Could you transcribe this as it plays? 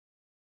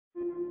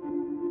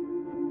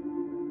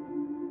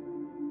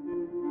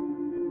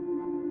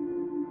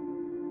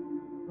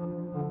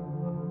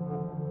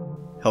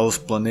Hellas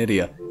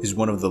Planitia is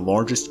one of the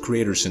largest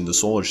craters in the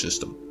solar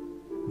system,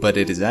 but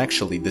it is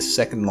actually the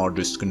second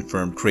largest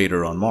confirmed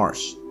crater on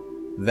Mars.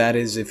 That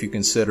is, if you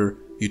consider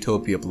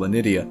Utopia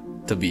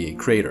Planitia to be a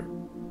crater.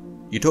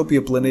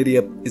 Utopia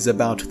Planitia is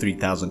about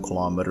 3,000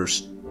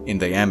 kilometers in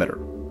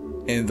diameter,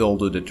 and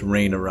although the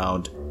terrain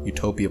around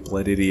Utopia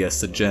Planitia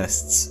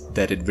suggests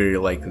that it very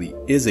likely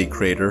is a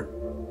crater,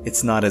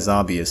 it's not as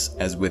obvious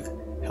as with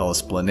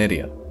Hellas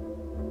Planitia.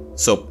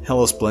 So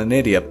Hellas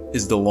Planitia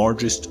is the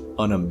largest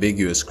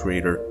unambiguous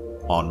crater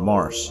on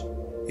Mars.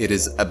 It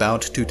is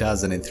about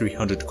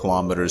 2,300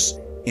 kilometers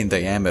in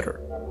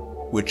diameter,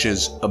 which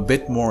is a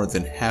bit more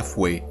than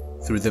halfway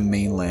through the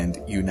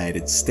mainland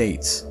United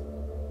States.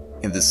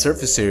 And the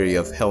surface area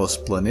of Hellas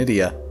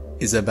Planitia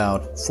is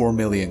about 4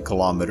 million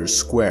kilometers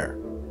square,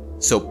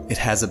 so it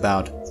has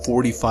about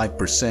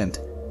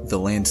 45% the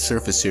land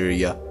surface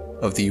area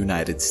of the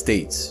United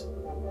States.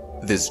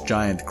 This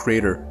giant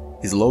crater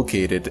is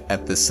located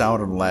at the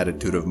southern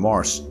latitude of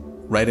Mars,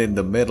 right in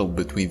the middle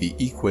between the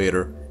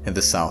equator and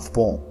the South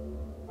Pole.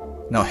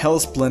 Now,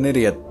 Hellas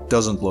Planitia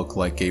doesn't look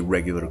like a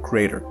regular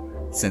crater,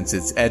 since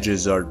its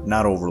edges are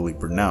not overly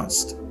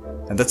pronounced,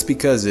 and that's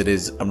because it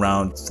is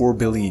around 4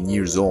 billion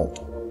years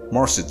old.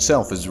 Mars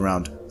itself is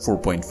around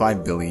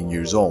 4.5 billion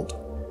years old,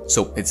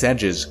 so its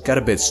edges got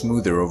a bit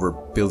smoother over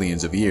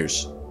billions of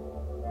years.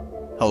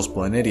 Hellas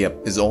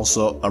Planitia is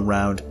also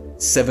around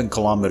 7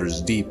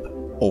 kilometers deep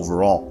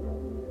overall.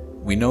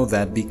 We know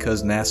that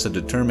because NASA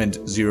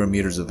determined 0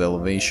 meters of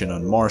elevation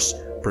on Mars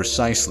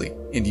precisely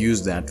and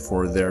used that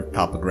for their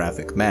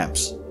topographic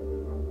maps.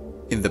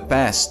 In the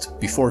past,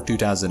 before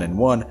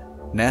 2001,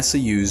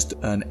 NASA used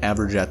an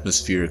average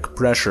atmospheric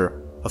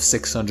pressure of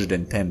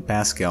 610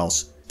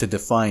 pascals to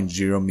define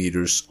 0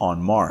 meters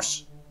on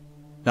Mars.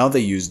 Now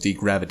they use the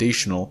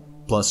gravitational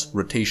plus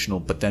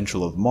rotational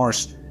potential of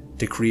Mars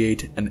to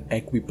create an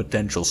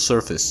equipotential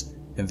surface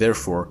and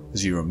therefore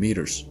 0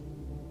 meters.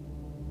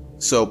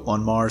 So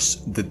on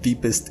Mars, the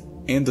deepest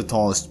and the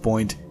tallest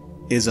point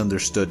is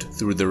understood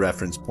through the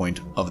reference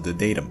point of the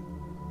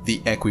datum, the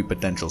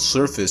equipotential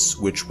surface,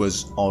 which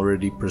was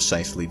already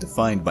precisely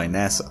defined by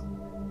NASA.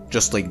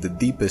 Just like the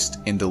deepest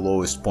and the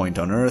lowest point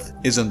on Earth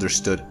is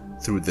understood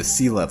through the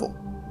sea level,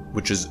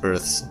 which is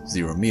Earth's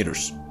 0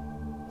 meters.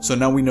 So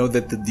now we know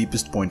that the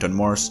deepest point on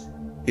Mars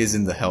is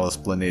in the Hellas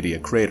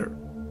Planitia crater,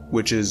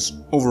 which is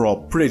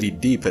overall pretty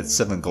deep at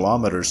 7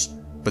 kilometers,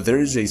 but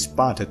there is a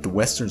spot at the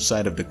western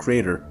side of the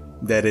crater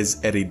that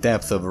is at a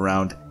depth of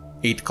around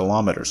 8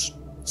 kilometers,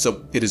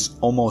 so it is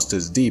almost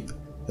as deep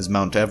as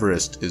Mount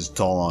Everest is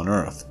tall on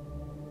Earth.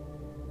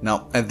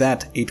 Now, at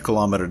that 8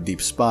 kilometer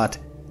deep spot,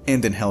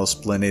 and in Hellas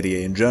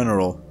Planitia in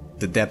general,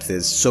 the depth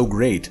is so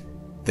great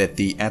that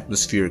the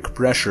atmospheric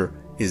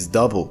pressure is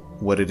double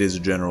what it is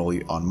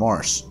generally on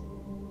Mars.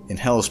 In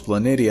Hellas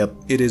Planitia,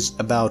 it is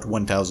about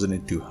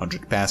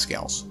 1,200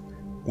 pascals,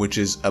 which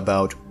is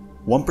about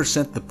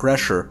 1% the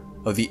pressure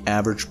of the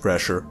average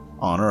pressure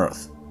on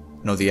Earth.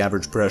 Now, the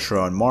average pressure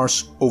on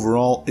Mars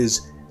overall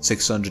is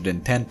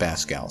 610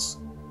 pascals,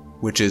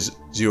 which is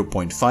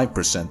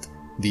 0.5%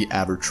 the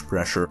average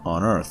pressure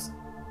on Earth.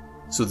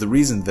 So the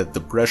reason that the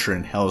pressure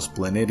in Hellas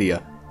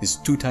Planitia is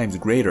 2 times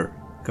greater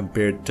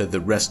compared to the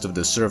rest of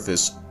the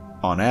surface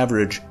on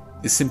average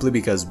is simply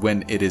because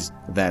when it is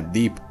that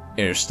deep,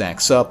 air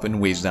stacks up and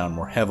weighs down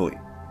more heavily.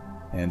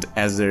 And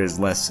as there is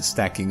less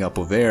stacking up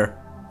of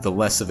air, the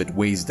less of it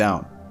weighs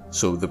down,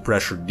 so the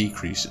pressure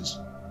decreases.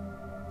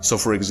 So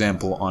for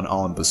example, on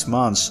Olympus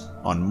Mons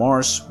on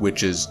Mars,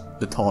 which is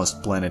the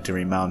tallest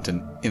planetary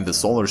mountain in the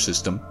solar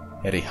system,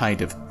 at a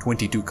height of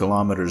 22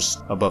 kilometers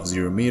above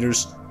 0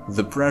 meters,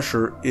 the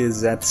pressure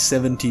is at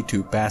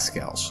 72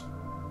 pascals.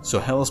 So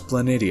Hellas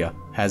Planitia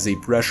has a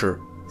pressure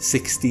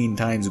 16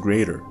 times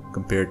greater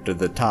compared to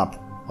the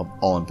top of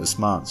Olympus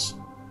Mons.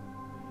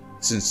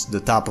 Since the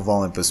top of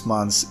Olympus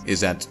Mons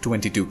is at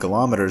 22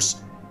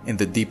 kilometers and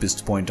the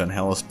deepest point on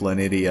Hellas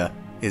Planitia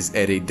is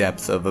at a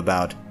depth of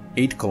about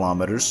 8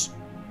 kilometers,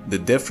 the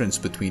difference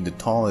between the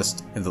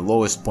tallest and the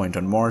lowest point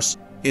on Mars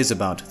is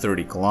about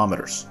 30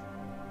 kilometers.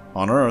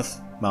 On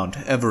Earth, Mount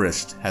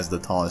Everest has the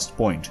tallest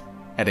point,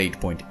 at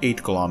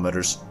 8.8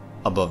 kilometers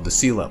above the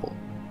sea level,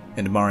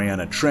 and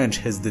Mariana Trench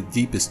has the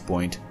deepest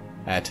point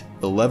at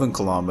 11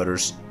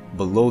 kilometers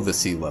below the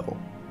sea level.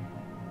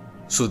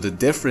 So the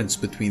difference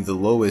between the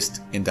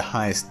lowest and the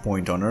highest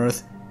point on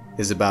Earth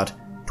is about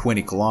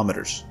 20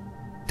 kilometers,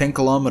 10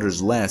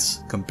 kilometers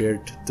less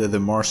compared to the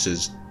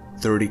Mars's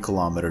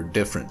 30-kilometer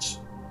difference.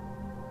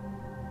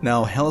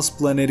 Now, Hellas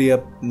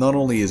Planitia not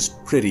only is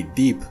pretty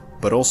deep,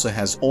 but also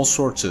has all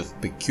sorts of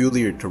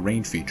peculiar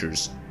terrain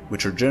features,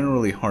 which are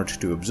generally hard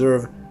to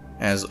observe,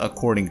 as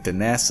according to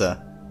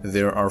NASA,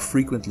 there are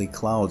frequently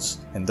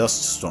clouds and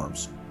dust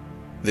storms.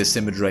 This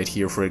image right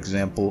here, for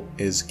example,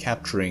 is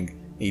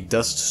capturing a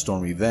dust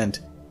storm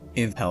event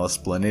in Hellas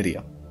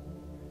Planitia.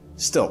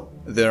 Still,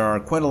 there are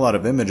quite a lot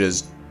of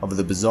images of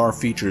the bizarre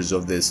features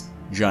of this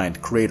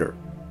giant crater.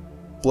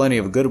 Plenty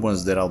of good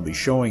ones that I'll be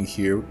showing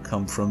here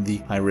come from the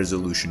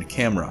high-resolution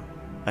camera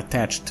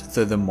attached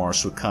to the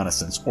Mars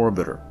Reconnaissance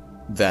Orbiter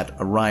that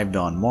arrived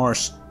on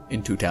Mars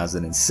in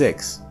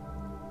 2006.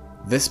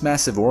 This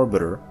massive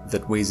orbiter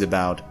that weighs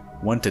about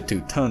 1 to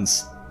 2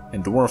 tons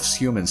and dwarfs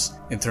humans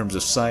in terms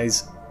of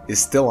size is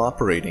still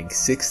operating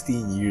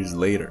 16 years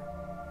later.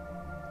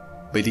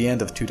 By the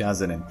end of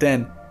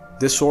 2010,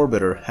 this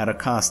orbiter had a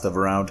cost of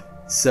around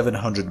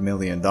 $700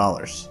 million,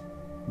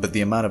 but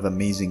the amount of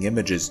amazing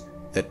images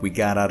that we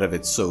got out of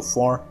it so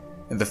far,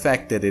 and the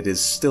fact that it is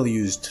still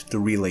used to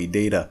relay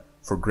data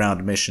for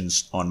ground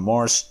missions on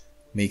Mars,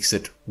 makes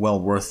it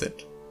well worth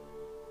it.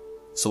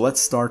 So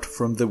let's start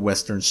from the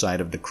western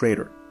side of the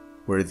crater,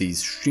 where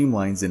these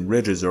streamlines and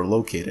ridges are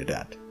located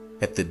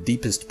at the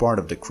deepest part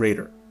of the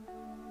crater.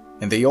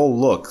 And they all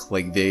look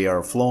like they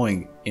are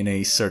flowing in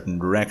a certain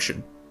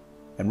direction,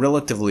 and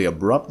relatively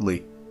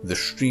abruptly the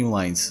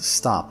streamlines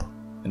stop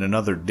and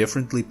another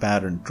differently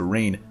patterned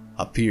terrain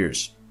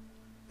appears.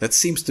 That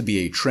seems to be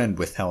a trend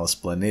with Hellas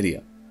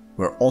Planitia,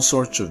 where all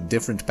sorts of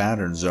different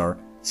patterns are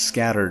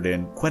scattered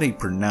in quite a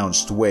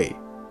pronounced way,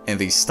 and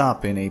they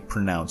stop in a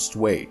pronounced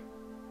way.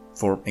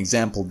 For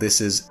example,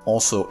 this is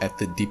also at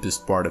the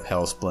deepest part of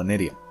Hellas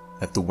Planitia,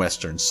 at the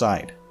western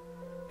side.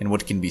 And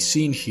what can be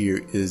seen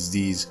here is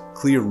these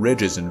clear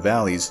ridges and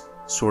valleys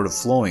sort of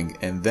flowing,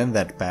 and then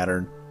that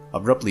pattern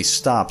abruptly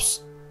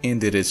stops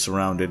and it is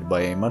surrounded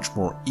by a much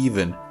more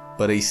even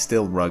but a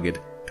still rugged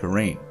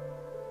terrain.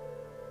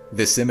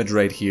 This image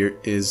right here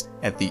is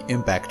at the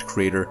impact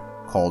crater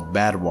called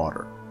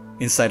Badwater,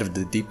 inside of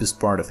the deepest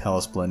part of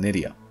Hellas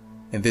Planitia,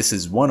 and this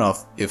is one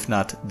of, if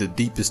not the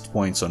deepest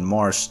points on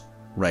Mars,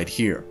 right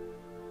here.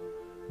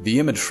 The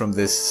image from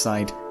this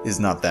side is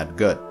not that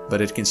good,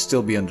 but it can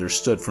still be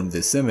understood from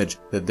this image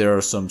that there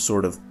are some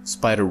sort of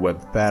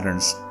spiderweb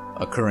patterns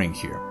occurring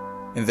here,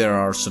 and there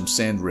are some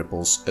sand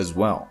ripples as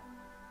well,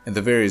 and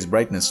the various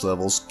brightness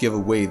levels give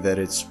away that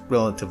it's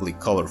relatively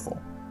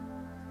colorful.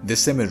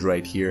 This image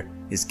right here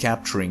is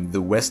capturing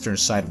the western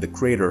side of the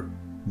crater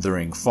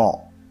during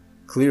fall.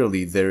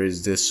 Clearly there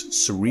is this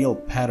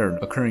surreal pattern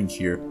occurring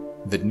here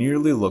that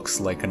nearly looks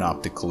like an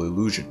optical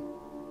illusion.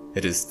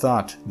 It is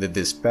thought that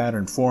this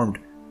pattern formed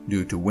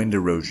due to wind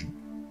erosion.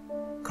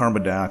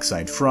 Carbon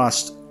dioxide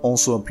frost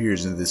also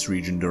appears in this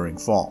region during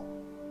fall.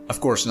 Of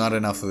course, not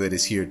enough of it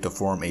is here to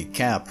form a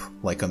cap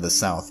like on the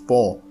South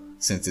Pole,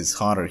 since it's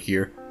hotter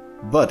here,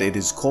 but it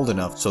is cold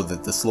enough so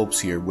that the slopes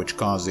here, which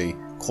cause a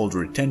cold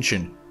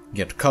retention,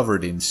 get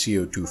covered in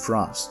CO2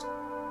 frost.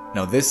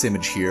 Now this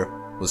image here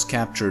was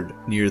captured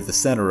near the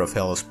center of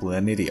Hellas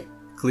Planitia.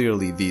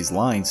 Clearly these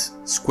lines,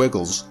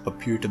 squiggles,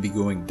 appear to be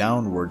going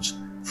downwards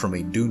from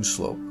a dune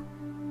slope.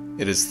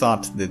 It is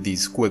thought that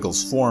these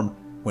squiggles form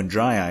when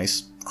dry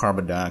ice,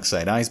 carbon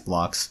dioxide ice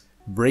blocks,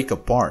 break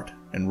apart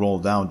and roll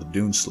down the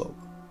dune slope.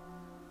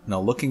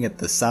 Now looking at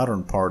the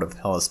southern part of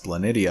Hellas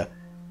Planitia,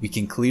 we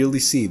can clearly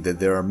see that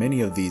there are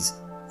many of these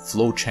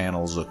flow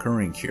channels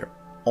occurring here,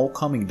 all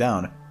coming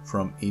down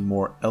from a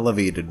more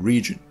elevated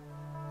region,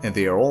 and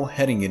they are all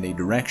heading in a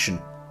direction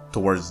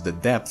towards the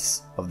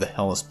depths of the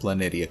Hellas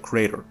Planitia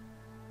crater.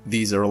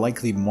 These are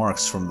likely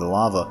marks from the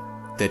lava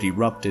that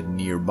erupted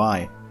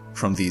nearby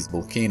from these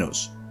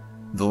volcanoes.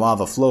 The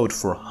lava flowed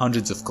for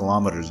hundreds of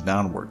kilometers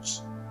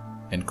downwards,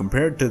 and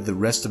compared to the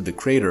rest of the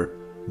crater,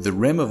 the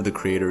rim of the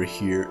crater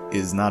here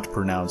is not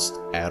pronounced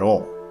at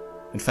all.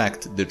 In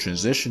fact, the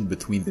transition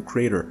between the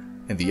crater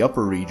and the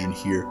upper region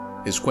here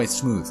is quite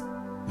smooth.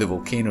 The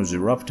volcanoes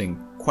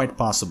erupting quite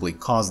possibly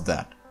caused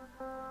that.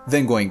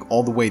 Then going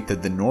all the way to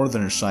the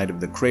northern side of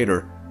the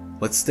crater,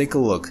 let's take a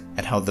look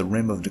at how the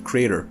rim of the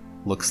crater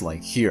looks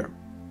like here.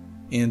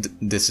 And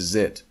this is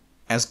it.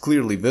 As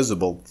clearly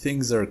visible,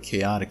 things are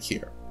chaotic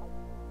here.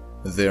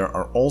 There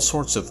are all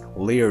sorts of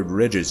layered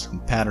ridges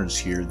and patterns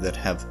here that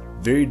have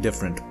very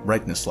different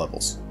brightness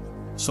levels.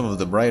 Some of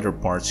the brighter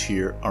parts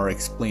here are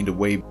explained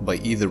away by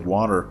either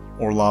water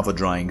or lava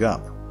drying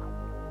up.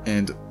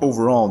 And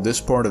overall,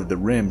 this part of the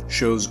rim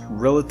shows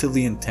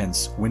relatively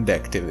intense wind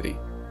activity,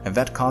 and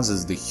that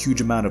causes the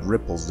huge amount of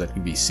ripples that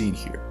can be seen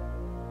here.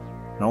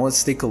 Now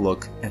let's take a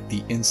look at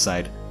the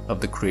inside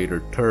of the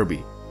crater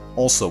Turbi,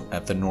 also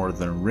at the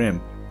northern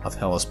rim of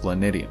Hellas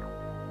Planitia.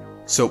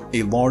 So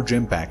a large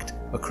impact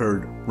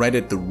occurred right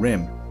at the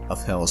rim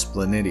of Hellas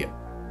Planitia,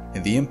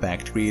 and the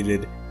impact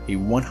created a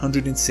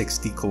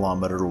 160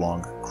 kilometer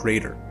long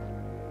crater.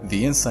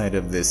 The inside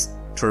of this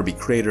Turbi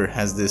crater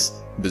has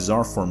this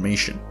bizarre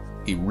formation,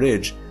 a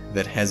ridge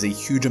that has a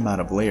huge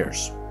amount of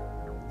layers.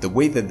 The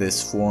way that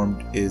this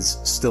formed is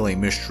still a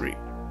mystery.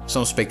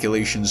 Some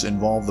speculations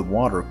involve the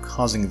water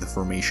causing the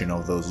formation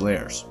of those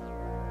layers.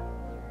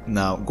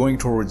 Now, going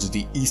towards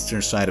the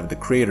eastern side of the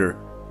crater,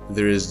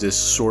 there is this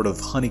sort of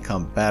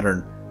honeycomb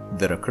pattern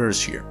that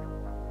occurs here.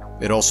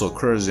 It also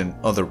occurs in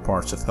other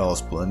parts of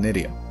Hellas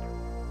Planitia.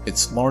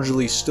 It's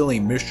largely still a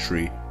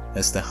mystery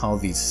as to how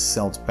these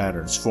celt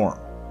patterns form.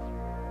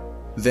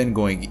 Then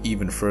going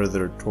even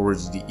further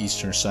towards the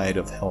eastern side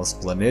of Hellas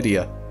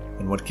Planitia,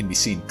 and what can be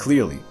seen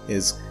clearly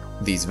is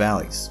these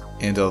valleys,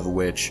 and of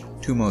which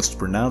two most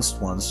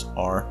pronounced ones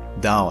are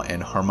Dao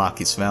and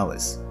Harmakis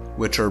valleys,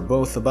 which are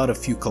both about a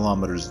few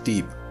kilometers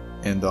deep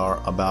and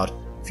are about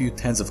a few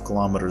tens of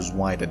kilometers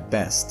wide at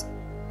best.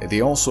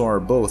 They also are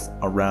both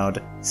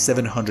around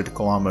 700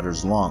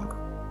 kilometers long.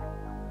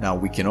 Now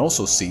we can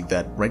also see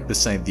that right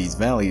beside these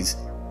valleys,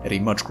 at a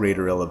much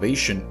greater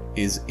elevation,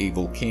 is a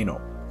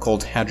volcano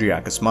called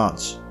Hadriacus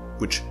Mons,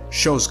 which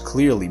shows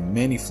clearly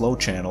many flow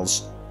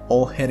channels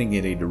all heading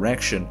in a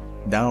direction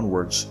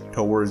downwards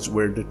towards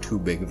where the two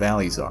big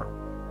valleys are.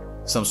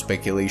 Some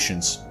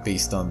speculations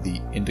based on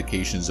the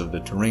indications of the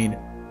terrain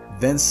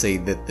then say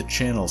that the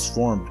channels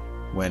formed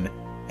when,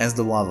 as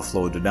the lava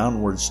flowed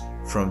downwards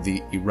from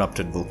the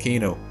erupted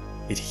volcano,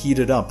 it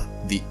heated up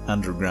the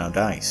underground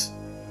ice,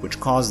 which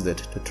caused it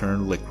to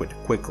turn liquid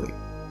quickly,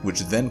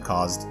 which then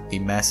caused a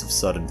massive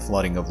sudden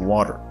flooding of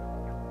water.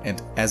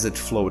 And as it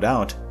flowed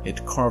out,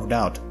 it carved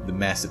out the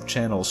massive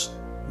channels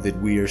that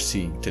we are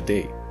seeing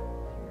today.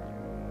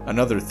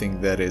 Another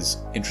thing that is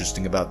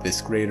interesting about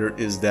this crater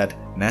is that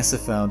NASA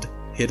found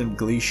hidden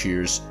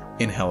glaciers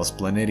in Hellas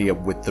Planitia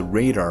with the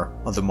radar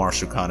on the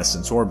Mars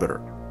Reconnaissance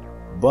Orbiter.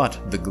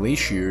 But the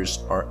glaciers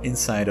are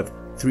inside of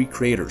 3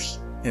 craters,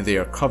 and they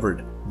are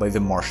covered by the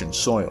Martian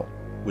soil,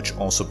 which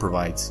also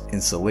provides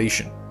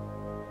insulation.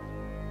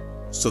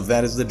 So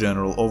that is the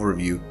general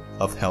overview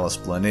of Hellas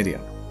Planitia,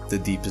 the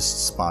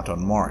deepest spot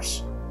on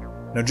Mars.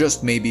 Now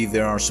just maybe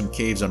there are some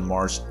caves on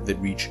Mars that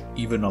reach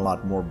even a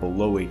lot more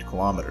below 8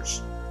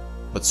 kilometers.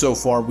 But so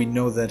far we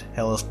know that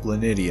Hellas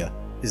Planitia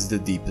is the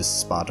deepest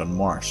spot on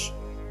Mars.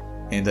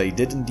 And I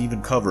didn't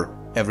even cover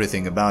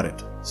everything about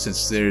it,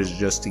 since there is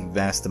just a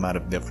vast amount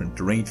of different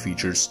terrain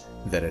features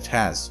that it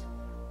has.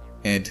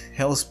 And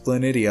Hellas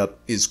Planitia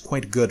is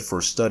quite good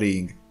for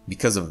studying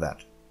because of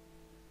that.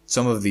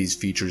 Some of these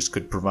features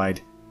could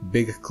provide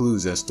big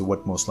clues as to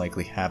what most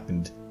likely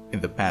happened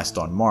in the past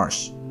on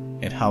Mars,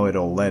 and how it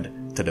all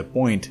led to the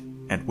point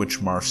at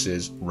which Mars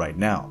is right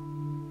now.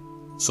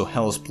 So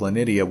Hellas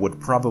Planitia would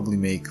probably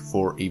make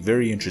for a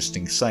very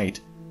interesting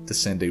site to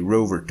send a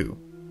rover to.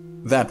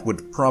 That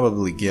would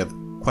probably give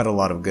quite a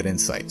lot of good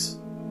insights.